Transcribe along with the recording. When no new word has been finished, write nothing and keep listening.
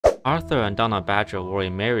Arthur and Donna Badger were a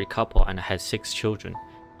married couple and had 6 children.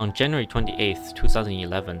 On January 28,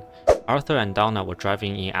 2011, Arthur and Donna were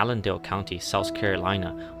driving in Allendale County, South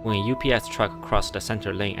Carolina, when a UPS truck crossed the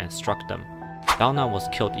center lane and struck them. Donna was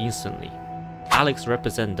killed instantly. Alex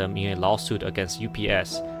represented them in a lawsuit against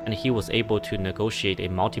UPS, and he was able to negotiate a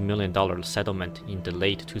multi-million-dollar settlement in the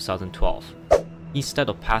late 2012. Instead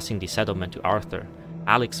of passing the settlement to Arthur,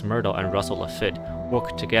 Alex Murdaugh and Russell Lafitte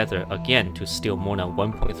worked together again to steal more than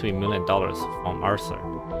 $1.3 million from Arthur.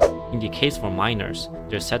 In the case for minors,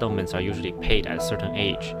 their settlements are usually paid at a certain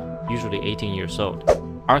age, usually 18 years old.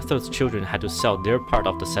 Arthur's children had to sell their part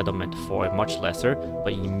of the settlement for a much lesser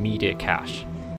but immediate cash.